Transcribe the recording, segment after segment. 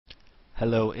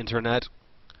Hello Internet.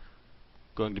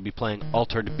 Going to be playing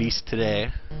Altered Beast today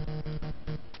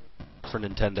for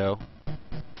Nintendo.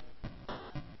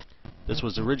 This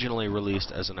was originally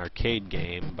released as an arcade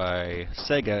game by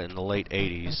Sega in the late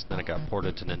 80s, then it got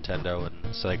ported to Nintendo and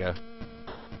Sega.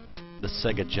 The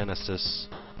Sega Genesis.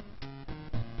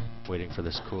 Waiting for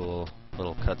this cool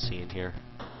little cutscene here.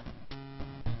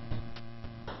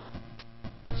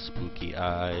 Spooky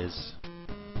eyes.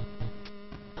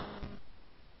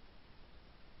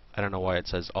 I don't know why it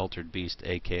says Altered Beast,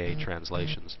 aka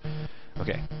Translations.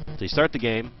 Okay, so you start the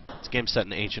game. It's a game set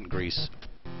in ancient Greece.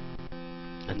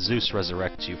 And Zeus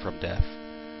resurrects you from death.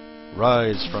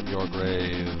 Rise from your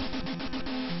grave.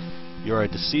 You're a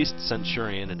deceased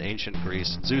centurion in ancient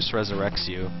Greece. Zeus resurrects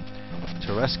you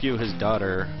to rescue his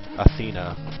daughter,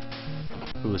 Athena,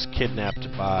 who was kidnapped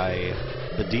by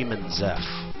the demon Zeph,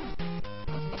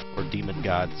 or demon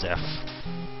god Zeph.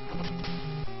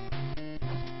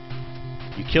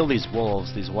 You kill these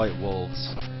wolves, these white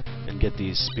wolves, and get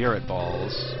these spirit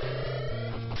balls,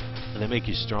 and they make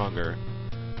you stronger.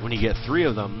 When you get 3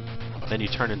 of them, then you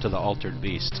turn into the Altered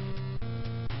Beast.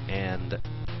 And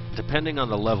depending on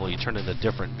the level, you turn into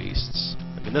different beasts.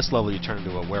 Like in this level, you turn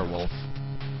into a werewolf.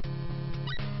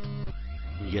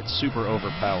 You get super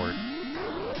overpowered.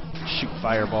 You shoot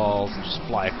fireballs and just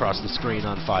fly across the screen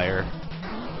on fire.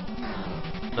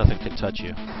 Nothing can touch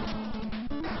you.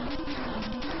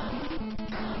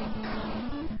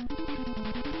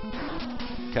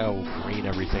 Look how green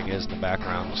everything is in the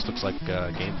background. Just looks like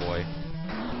Game Boy.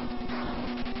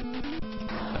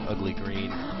 That ugly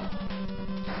green.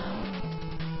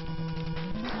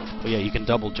 But yeah, you can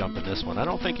double jump in this one. I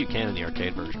don't think you can in the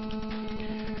arcade version.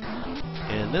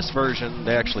 In this version,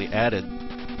 they actually added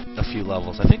a few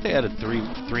levels. I think they added three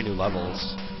new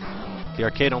levels. The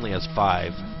arcade only has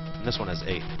 5, and this one has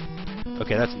 8.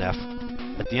 Okay, that's Neff.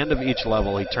 At the end of each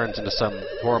level, he turns into some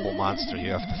horrible monster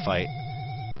you have to fight.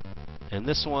 In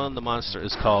this one, the monster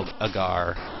is called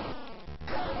Agar.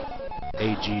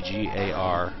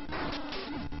 A-G-G-A-R.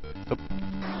 Oop.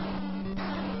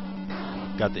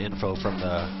 Got the info from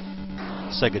the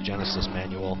Sega Genesis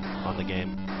manual on the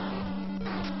game.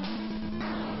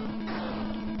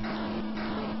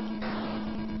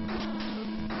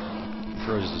 He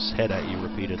throws his head at you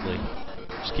repeatedly.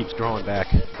 Just keeps growing back.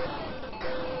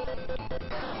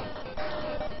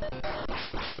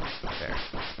 There.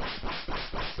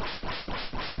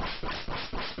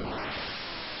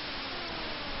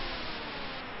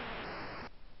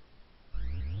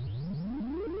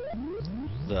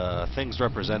 The things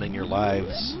representing your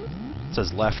lives, it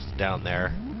says left down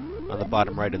there on the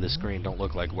bottom right of the screen, don't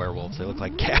look like werewolves, they look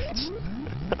like cats.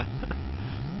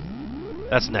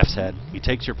 That's Neff's head. He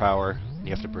takes your power and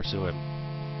you have to pursue him.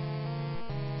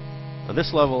 Now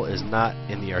this level is not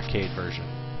in the arcade version.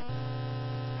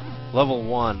 Level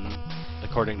 1,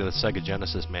 according to the Sega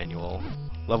Genesis manual,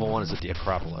 level 1 is at the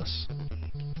Acropolis.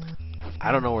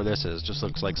 I don't know where this is, just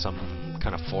looks like some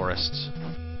kind of forest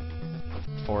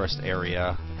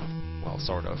area. Well,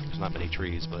 sort of. There's not many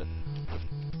trees, but...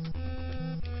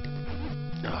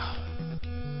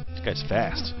 This guy's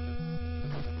fast.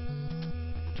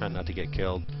 Trying not to get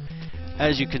killed.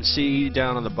 As you can see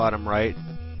down on the bottom right,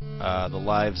 the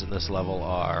lives in this level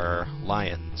are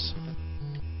lions.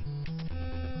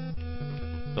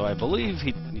 So I believe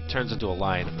he turns into a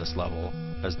lion in this level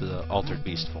as the Altered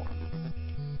Beast form.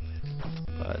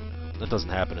 But that doesn't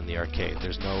happen in the arcade.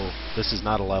 There's no... This is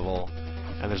not a level...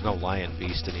 And there's no lion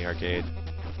beast in the arcade.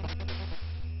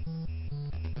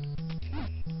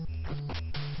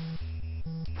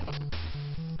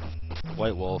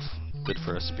 White wolf, good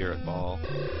for a spirit ball.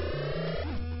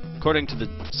 According to the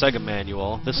Sega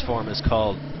manual, this form is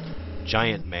called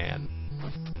Giant Man.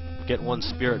 Get 1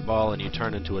 spirit ball and you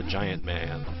turn into a giant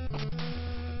man.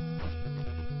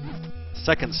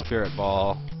 Second spirit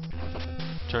ball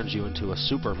turns you into a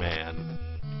Superman.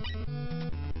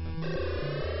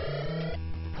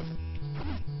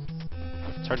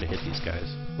 It's hard to hit these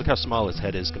guys. Look how small his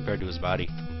head is compared to his body.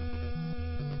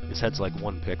 His head's like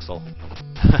 1 pixel.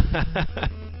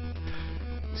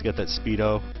 He's got that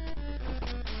Speedo.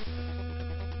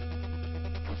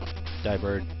 Die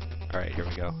bird. Alright, here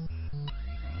we go.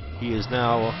 He is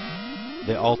now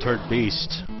the Altered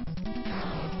Beast,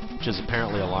 which is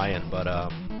apparently a lion, but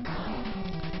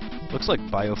looks like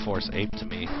Bioforce Ape to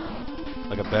me.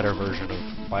 Like a better version of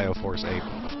Bioforce Ape.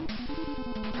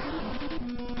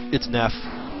 It's Neff.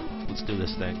 Let's do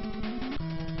this thing.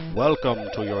 Welcome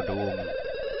to your doom.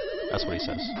 That's what he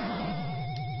says.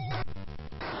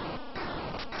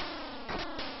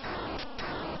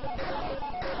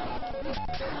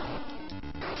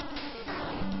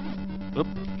 Oop.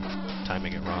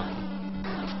 Timing it wrong.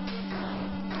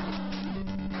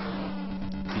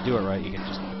 you do it right, you can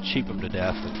just cheap them to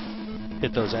death and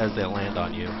hit those as they land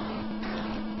on you.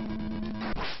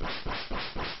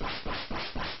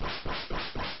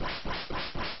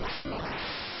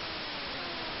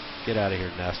 Get out of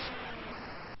here, Nest.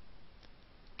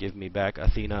 Give me back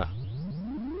Athena.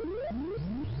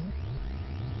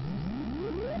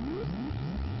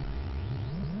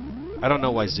 I don't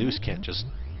know why Zeus can't just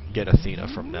get Athena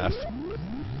from Neff.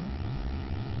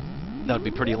 That would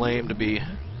be pretty lame to be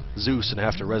Zeus and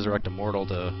have to resurrect a mortal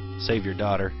to save your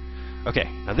daughter. Okay,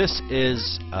 now this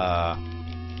is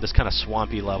this kind of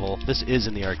swampy level. This is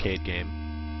in the arcade game.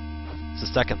 It's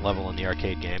the second level in the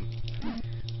arcade game.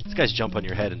 These guys jump on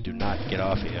your head and do not get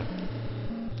off of you.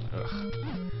 Ugh.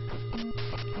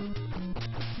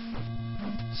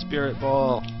 Spirit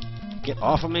ball, get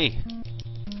off of me!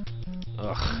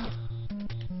 Ugh.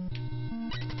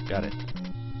 Got it.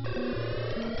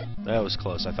 That was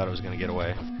close. I thought it was going to get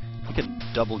away. You can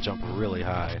double jump really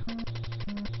high.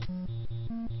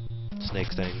 Snake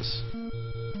things.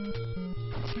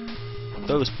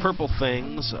 Those purple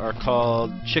things are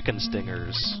called chicken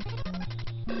stingers.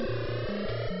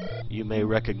 You may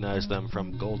recognize them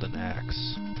from Golden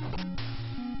Axe.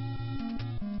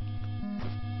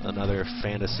 Another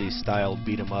fantasy-style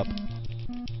beat-em-up.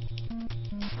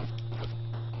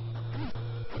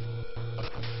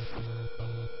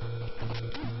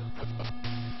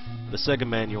 The Sega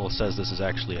manual says this is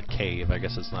actually a cave. I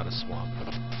guess it's not a swamp.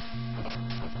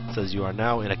 It says you are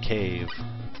now in a cave.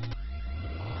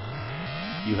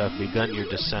 You have begun your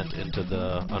descent into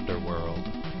the underworld.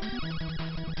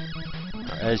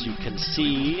 Now, as you can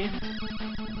see,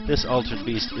 this altered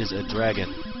beast is a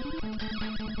dragon.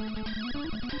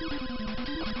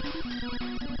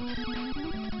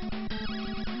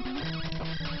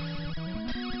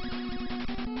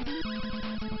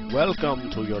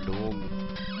 Welcome to your doom.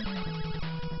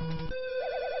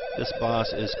 This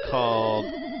boss is called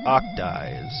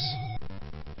Ocdies.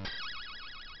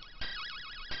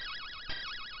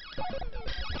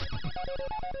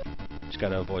 Just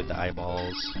gotta avoid the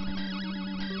eyeballs.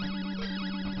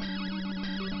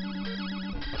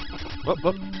 Whoop,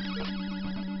 whoop.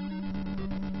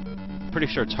 Pretty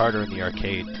sure it's harder in the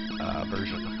arcade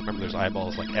version. Remember, there's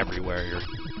eyeballs like everywhere.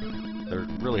 They're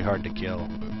really hard to kill.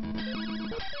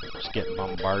 Just get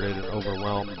bombarded and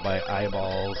overwhelmed by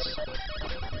eyeballs.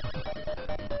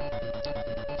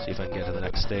 See if I can get to the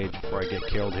next stage before I get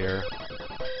killed here.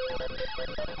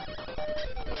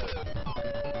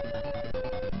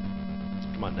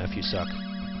 Come on, Neff, you suck.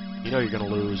 You know you're gonna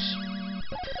lose.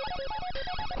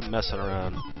 I'm messing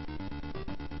around.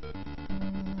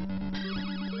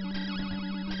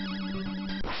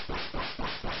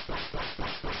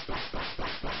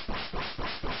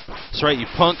 That's right, you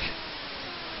punk!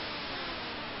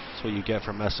 That's what you get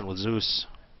for messing with Zeus.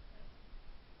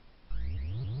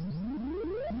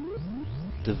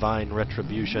 Divine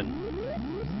retribution.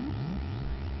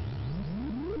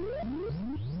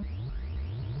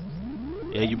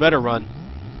 Yeah, you better run.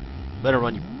 Better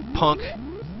run, you punk.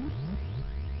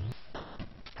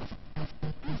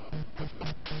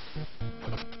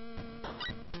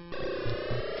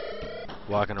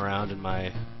 Walking around in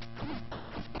my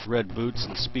red boots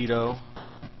and Speedo.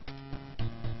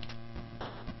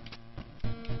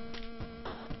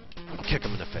 Kick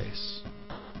him in the face.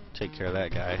 Take care of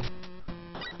that guy.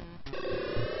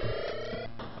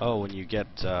 Oh, when you get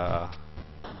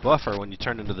buffer, when you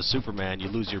turn into the Superman, you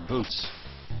lose your boots.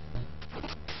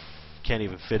 Can't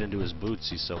even fit into his boots,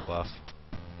 he's so buff.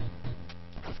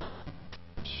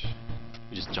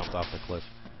 He just jumped off the cliff.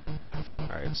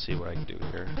 Alright, let's see what I can do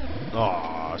here. Oh,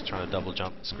 I was trying to double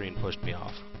jump, the screen pushed me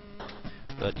off.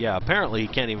 But yeah, apparently he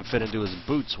can't even fit into his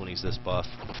boots when he's this buff.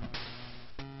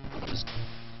 His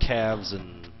calves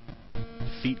and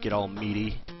feet get all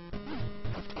meaty.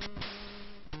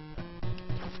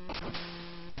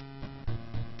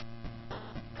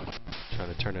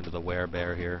 Trying to turn into the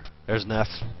werebear here. There's Neff.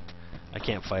 I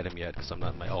can't fight him yet because I'm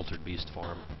not in my altered beast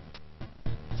form.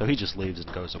 So he just leaves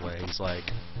and goes away. He's like,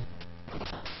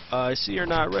 I see you're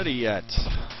not ready yet.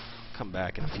 Come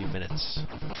back in a few minutes.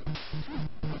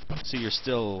 See you're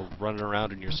still running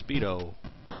around in your Speedo.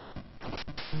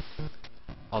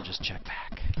 I'll just check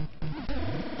back.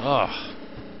 Ugh.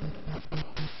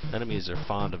 Enemies are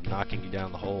fond of knocking you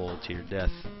down the hole to your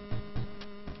death.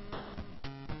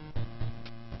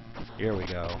 Here we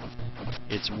go.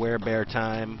 It's werebear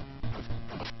time.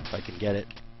 If I can get it.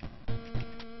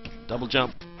 Double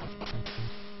jump.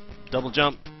 Double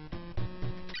jump.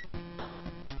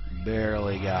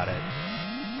 Barely got it.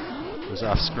 It was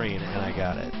off screen and I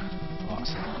got it.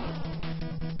 Awesome.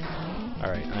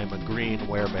 Alright, I'm a green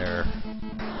werebear.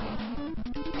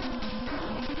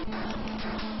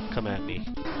 Come at me.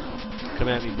 Come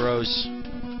at me, bros.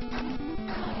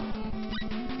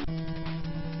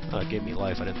 Oh, it gave me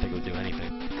life. I didn't think it would do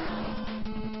anything.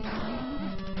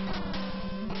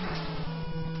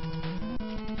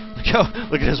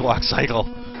 Look at his walk cycle.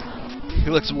 He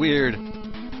looks weird.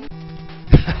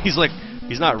 He's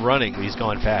not running, but he's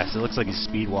going fast. It looks like he's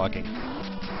speed walking.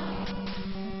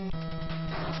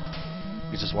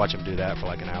 You just watch him do that for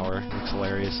like an hour. It looks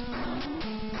hilarious.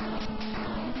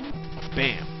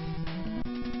 Bam.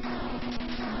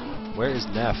 Where is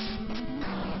Neff?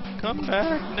 Come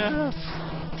back, Neff.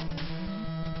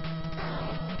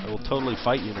 I will totally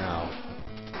fight you now.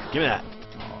 Give me that.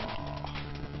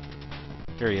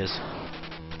 Here he is.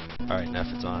 Alright, Neff,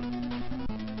 it's on.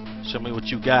 Show me what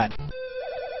you got.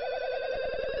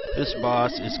 This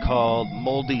boss is called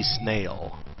Moldy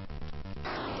Snail.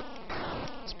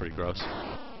 It's pretty gross.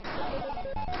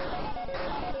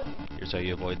 Here's how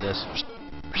you avoid this.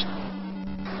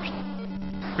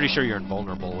 Pretty sure you're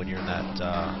invulnerable when you're in that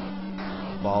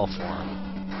ball form.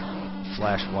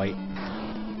 Flash white.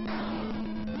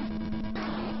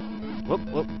 Whoop,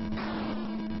 whoop.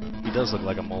 He does look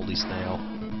like a moldy snail.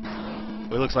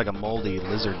 He looks like a moldy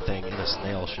lizard thing in a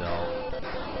snail shell.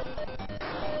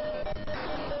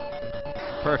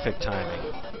 Perfect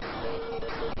timing.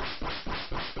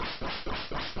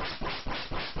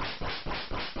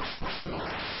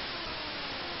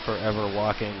 Forever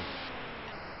walking.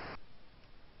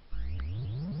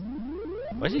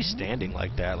 Why is he standing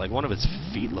like that? Like one of his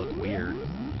feet look weird.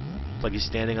 It's like he's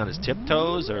standing on his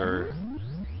tiptoes, or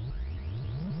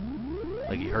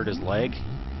like he hurt his leg.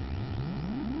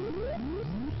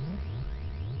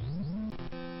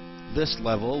 This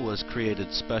level was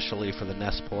created specially for the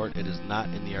NES port. It is not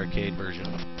in the arcade version.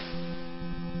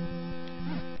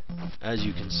 As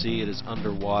you can see, it is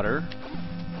underwater.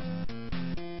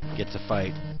 You get to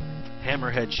fight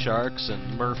hammerhead sharks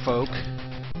and merfolk.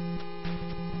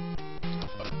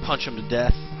 Punch them to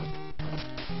death.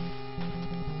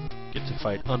 Get to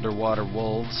fight underwater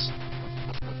wolves.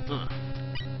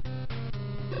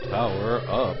 Power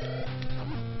up.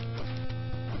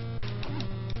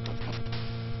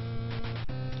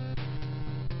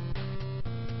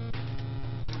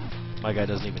 My guy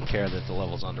doesn't even care that the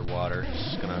level's underwater. He's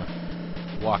just gonna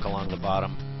walk along the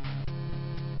bottom.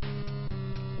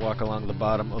 Walk along the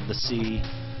bottom of the sea.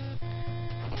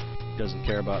 Doesn't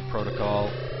care about protocol.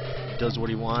 He does what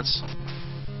he wants.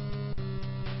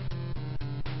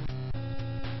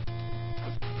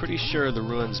 Pretty sure the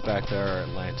ruins back there are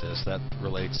Atlantis. That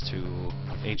relates to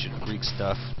ancient Greek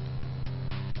stuff.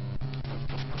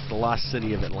 The lost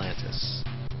city of Atlantis.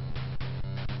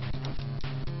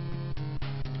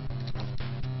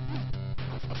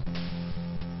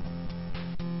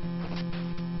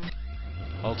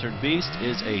 Altered Beast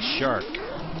is a shark.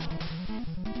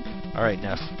 Alright,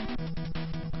 Neff.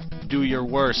 Do your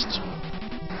worst.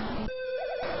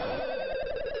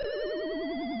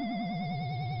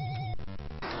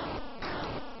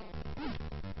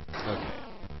 Okay.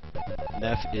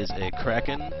 Neff is a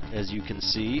kraken, as you can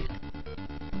see.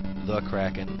 The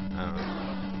kraken. I don't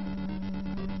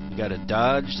know. You gotta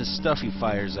dodge the stuff he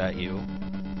fires at you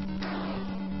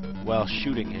while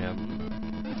shooting him.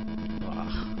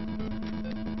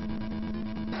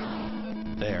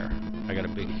 There. I got a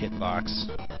big hitbox.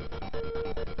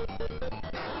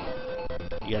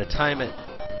 You gotta time it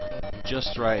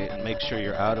just right and make sure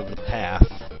you're out of the path,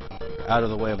 out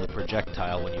of the way of the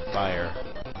projectile when you fire.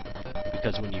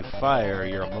 Because when you fire,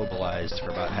 you're immobilized for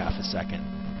about half a second.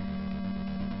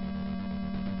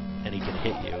 And he can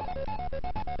hit you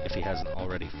if he hasn't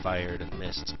already fired and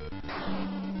missed.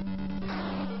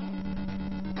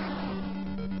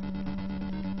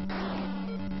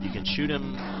 You can shoot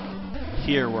him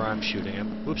here where I'm shooting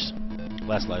him. Whoops.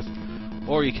 Last life.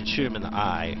 Or you can shoot him in the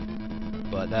eye,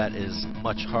 but that is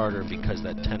much harder because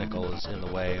that tentacle is in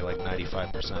the way like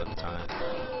 95% of the time.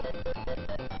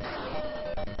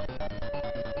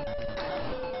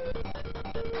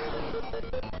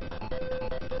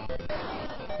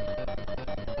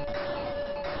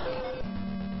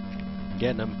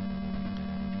 Getting him.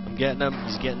 I'm getting him.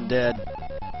 He's getting dead.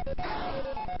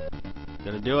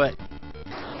 Gonna do it.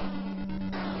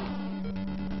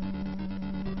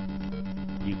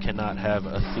 You cannot have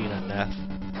Athena, Neff.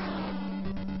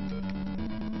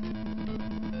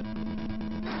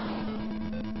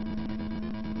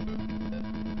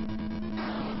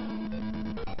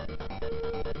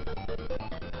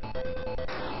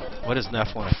 What does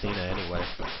Neff want Athena anyway?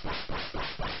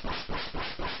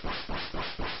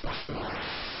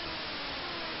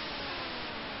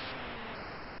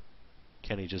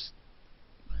 Can he just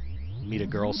meet a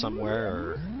girl somewhere,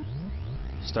 or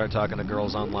Start talking to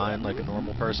girls online like a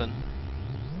normal person.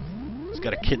 He's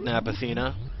got to kidnap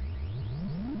Athena.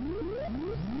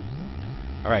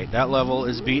 Alright, that level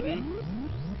is beaten.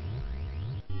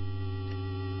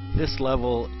 This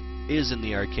level is in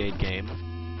the arcade game.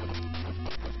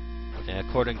 And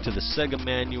according to the Sega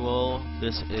manual,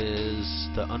 this is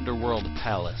the Underworld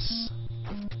Palace.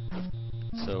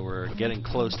 So we're getting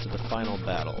close to the final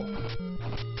battle.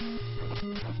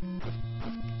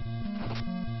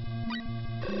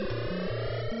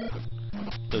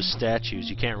 Those statues,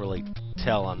 you can't really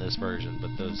tell on this version, but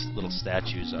those little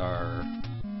statues are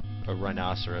a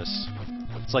rhinoceros.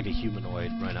 It's like a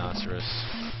humanoid rhinoceros.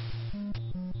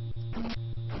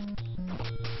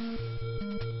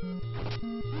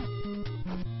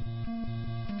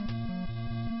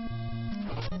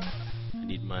 I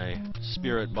need my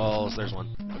spirit balls. There's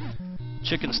one.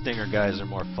 Chicken stinger guys are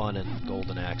more fun in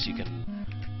Golden Axe. You can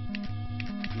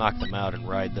knock them out and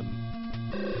ride them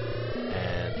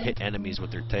and hit enemies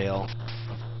with their tail.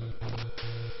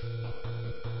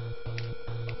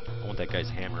 I want that guy's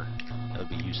hammer. That would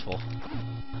be useful.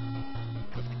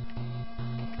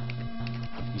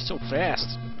 He's so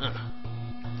fast. There.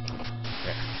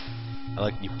 I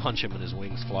like you punch him and his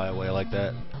wings fly away like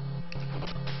that.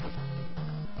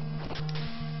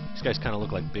 These guys kind of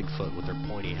look like Bigfoot with their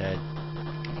pointy head.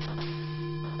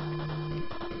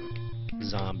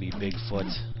 Zombie Bigfoot.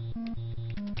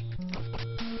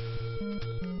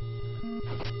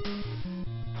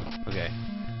 Okay.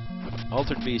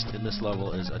 Altered Beast in this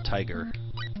level is a tiger.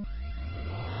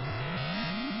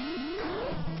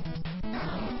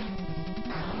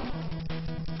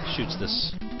 Shoots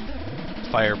this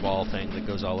fireball thing that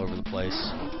goes all over the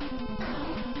place.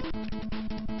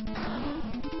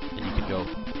 And you can go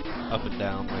up and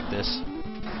down like this.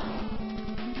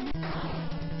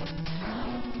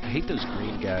 I hate those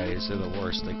green guys, they're the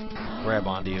worst. They grab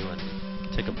onto you and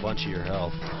take a bunch of your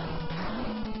health.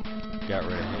 Got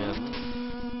rid of him.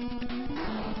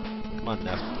 Come on,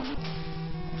 Neff.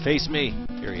 Face me!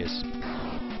 Here he is.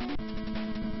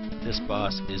 This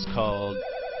boss is called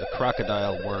the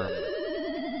Crocodile Worm.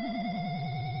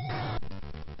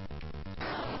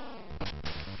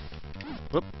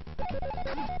 Whoop.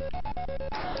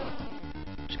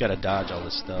 Just gotta dodge all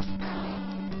this stuff.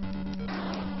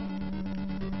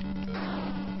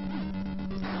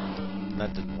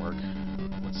 That didn't work.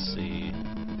 Let's see.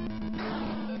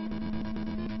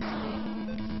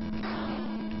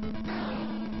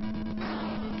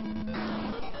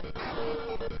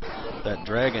 That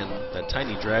dragon, that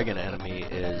tiny dragon enemy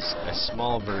is a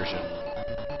small version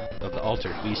of the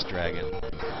Altered Beast dragon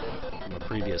from a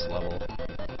previous level.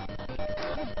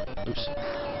 Oops.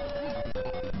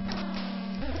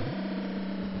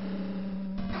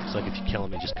 It's like if you kill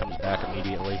him, he just comes back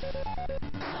immediately.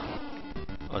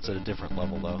 Oh, it's at a different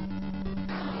level, though.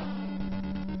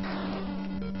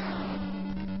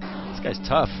 This guy's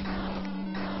tough.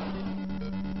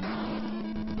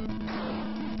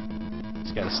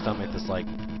 He's got a stomach that's like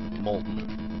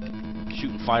molten,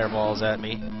 shooting fireballs at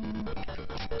me.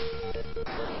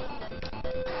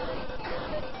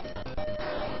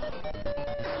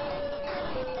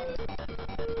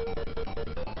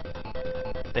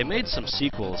 They made some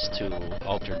sequels to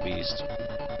Altered Beast.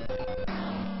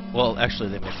 Well, actually,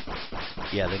 they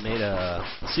made a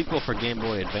sequel for Game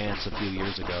Boy Advance a few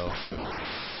years ago.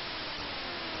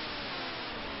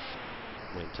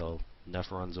 Wait until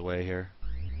Neff runs away here.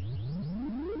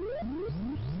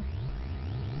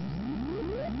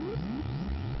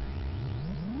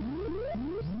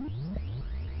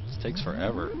 This takes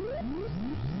forever.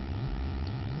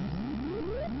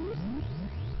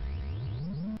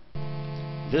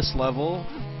 This level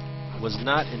was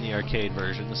not in the arcade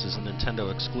version. This is a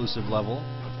Nintendo exclusive level.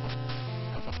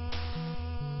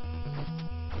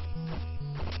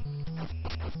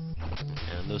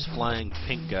 And those flying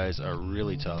pink guys are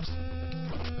really tough.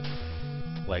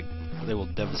 Like, they will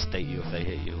devastate you if they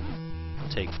hit you.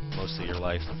 Take most of your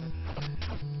life.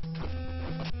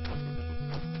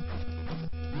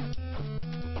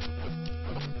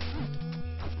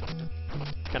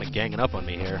 Kind of ganging up on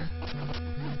me here.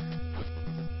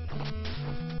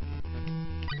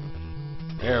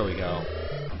 There we go.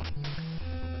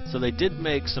 So they did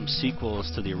make some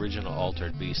sequels to the original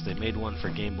Altered Beast. They made one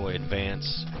for Game Boy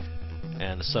Advance,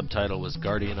 and the subtitle was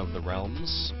Guardian of the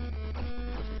Realms.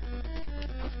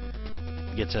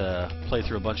 You get to play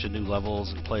through a bunch of new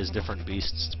levels and play as different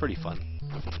beasts. It's pretty fun.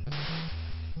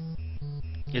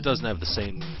 It doesn't have the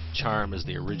same charm as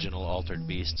the original Altered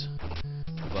Beast,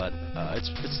 but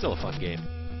it's still a fun game.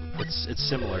 It's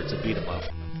similar. It's a beat 'em up,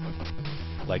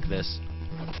 like this.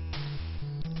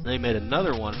 They made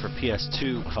another one for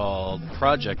PS2 called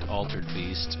Project Altered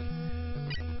Beast,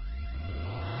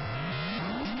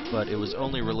 but it was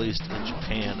only released in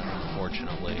Japan,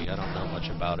 unfortunately. I don't know much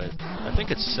about it. I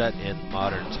think it's set in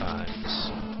modern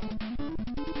times.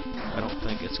 I don't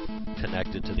think it's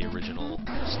connected to the original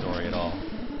story at all.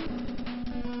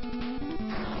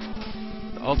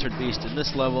 The Altered Beast in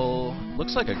this level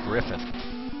looks like a griffin.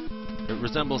 It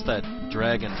resembles that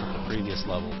dragon from the previous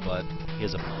level, but he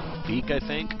has a beak, I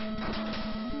think.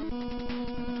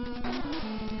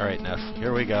 Alright, Neff,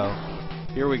 here we go.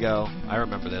 Here we go. I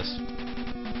remember this.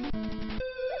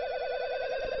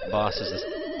 The boss is this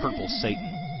purple Satan.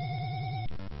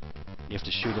 You have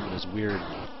to shoot him in his weird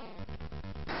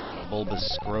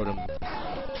bulbous scrotum.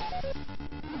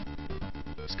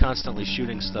 He's constantly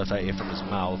shooting stuff at you from his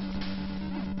mouth,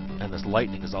 and this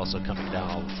lightning is also coming down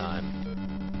all the time.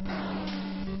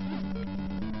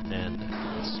 And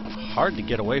it's hard to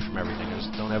get away from everything. I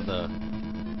just don't have the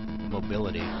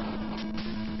mobility.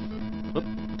 Whoop.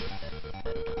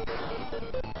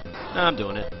 No, I'm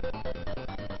doing it.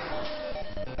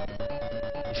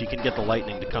 If you can get the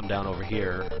lightning to come down over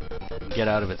here and get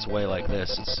out of its way like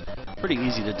this, it's pretty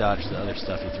easy to dodge the other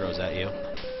stuff he throws at you.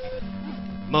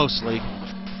 Mostly,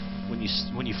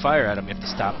 when you fire at him, you have to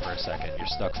stop for a second. You're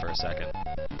stuck for a second.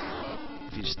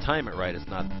 If you just time it right, it's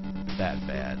not that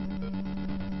bad.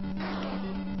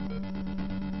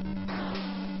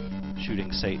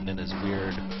 Shooting Satan in his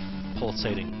weird,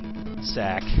 pulsating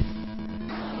sack.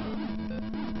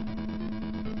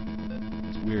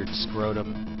 His weird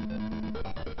scrotum.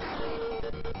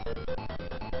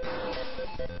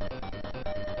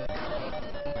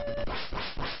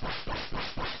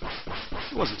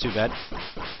 It wasn't too bad.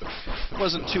 It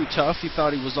wasn't too tough. He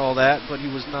thought he was all that, but he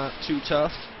was not too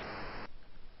tough.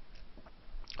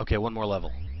 Okay, one more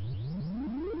level.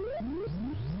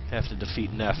 Have to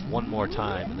defeat Neff one more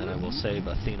time, and then I will save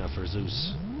Athena for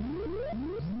Zeus.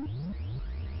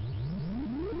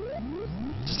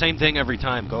 It's the same thing every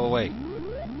time. Go away.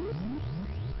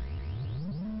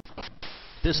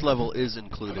 This level is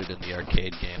included in the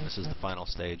arcade game. This is the final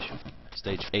stage.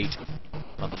 Stage 8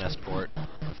 on the NES port.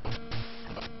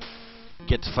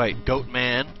 Get to fight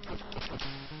Goatman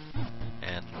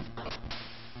and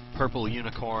purple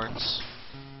unicorns.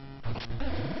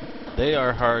 They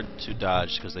are hard to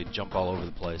dodge because they jump all over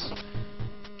the place.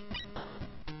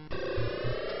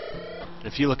 And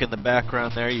if you look in the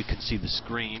background there, you can see the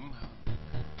scream.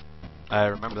 I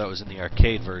remember that was in the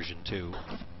arcade version too.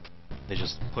 They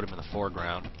just put him in the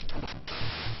foreground.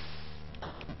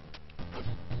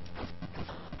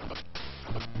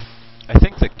 I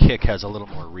think the kick has a little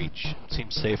more reach. It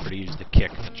seems safer to use the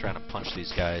kick than trying to punch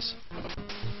these guys.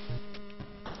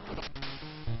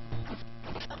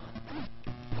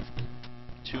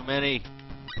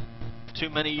 Too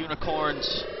many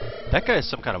unicorns. That guy has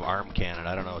some kind of arm cannon.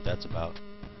 I don't know what that's about.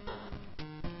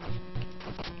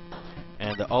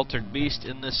 And the altered beast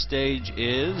in this stage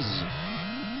is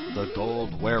the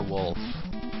gold werewolf.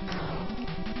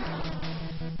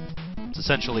 It's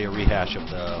essentially a rehash of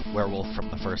the werewolf from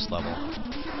the first level,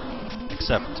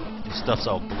 except his stuff's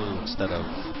all blue instead of,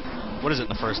 what is it in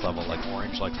the first level, like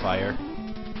orange, like fire?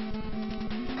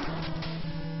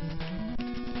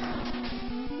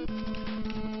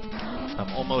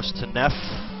 I'm almost to Neff.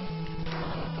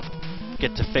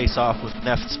 Get to face off with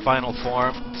Neff's final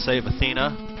form, save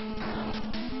Athena.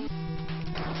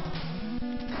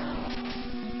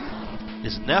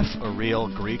 Is Neff a real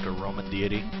Greek or Roman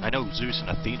deity? I know Zeus and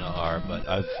Athena are, but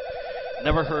I've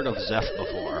never heard of Zeph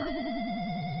before.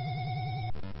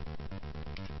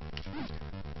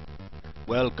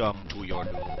 Welcome to your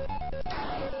doom.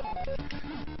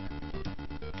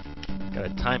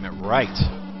 Gotta time it right.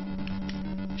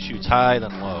 Shoots high,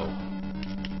 then low.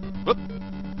 Whoop!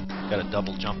 Gotta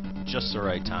double jump just the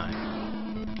right time.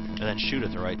 And then shoot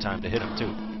at the right time to hit him,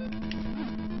 too.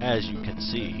 As you can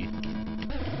see.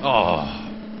 Oh!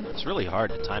 It's really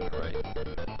hard to time it right.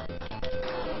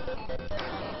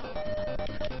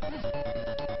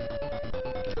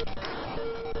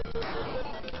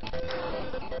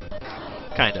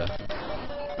 Kinda.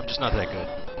 I'm just not that good.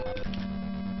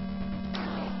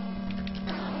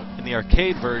 In the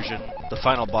arcade version, the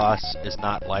final boss is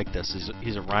not like this.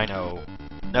 He's a rhino.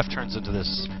 Neff turns into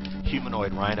this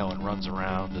humanoid rhino and runs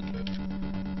around, and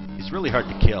he's really hard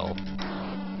to kill.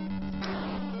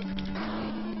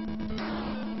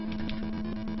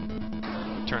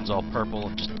 Turns all purple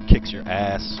and just kicks your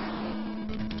ass.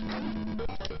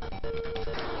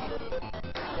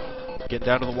 Get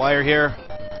down to the wire here.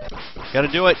 Gotta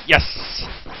do it. Yes!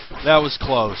 That was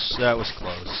close. That was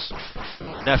close.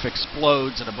 Neff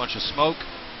explodes in a bunch of smoke,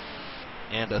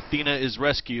 and Athena is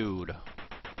rescued.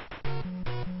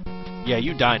 Yeah,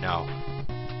 you die now.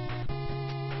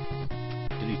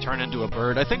 Did he turn into a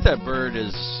bird? I think that bird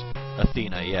is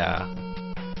Athena, yeah.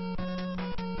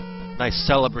 Nice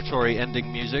celebratory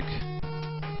ending music.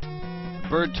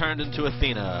 Bird turned into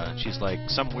Athena, and she's like,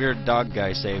 some weird dog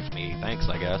guy saved me. Thanks,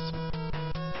 I guess.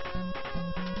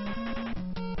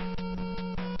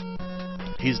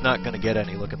 He's not gonna get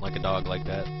any looking like a dog like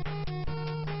that.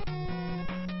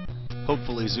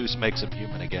 Hopefully Zeus makes him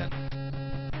human again.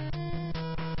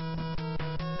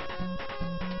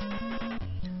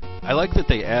 I like that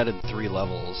they added 3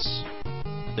 levels.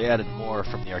 They added more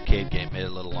from the arcade game, made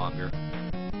it a little longer.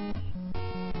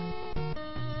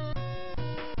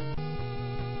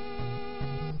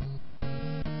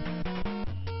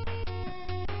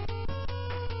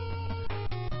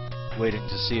 Waiting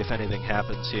to see if anything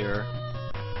happens here.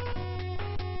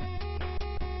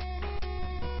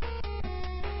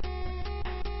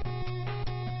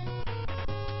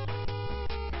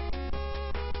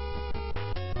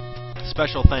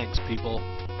 Special thanks, people.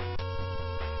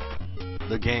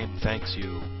 The game thanks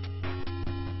you.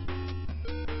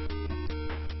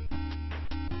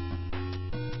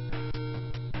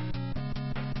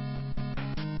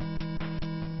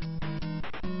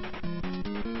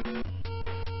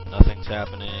 Nothing's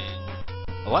happening.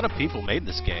 A lot of people made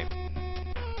this game.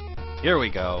 Here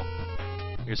we go.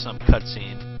 Here's some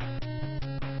cutscene.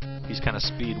 He's kind of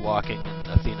speed walking and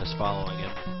Athena's following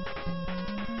him.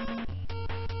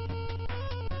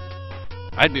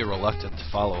 I'd be reluctant to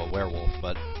follow a werewolf,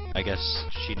 but I guess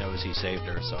she knows he saved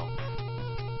her, so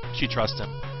she trusts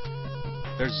him.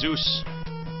 There's Zeus.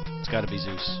 It's gotta be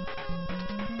Zeus.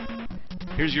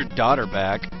 Here's your daughter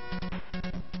back.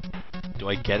 Do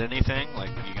I get anything? Like,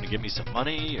 are you gonna give me some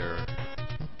money, or...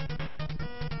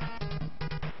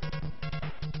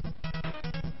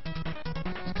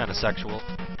 It's kinda sexual.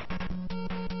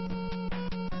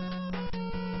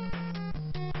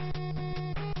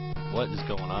 What is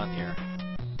going on here?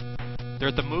 They're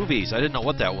at the movies. I didn't know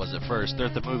what that was at first. They're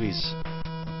at the movies.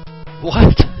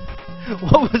 What?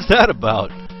 What was that about?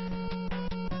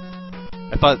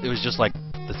 I thought it was just like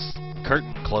this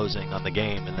curtain closing on the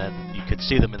game, and then you could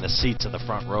see them in the seats in the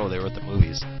front row. They were at the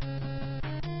movies. And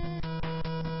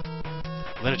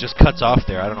then it just cuts off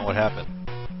there. I don't know what happened.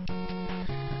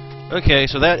 Okay,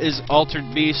 so that is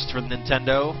Altered Beast from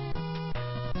Nintendo.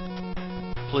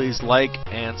 Please like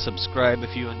and subscribe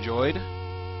if you enjoyed.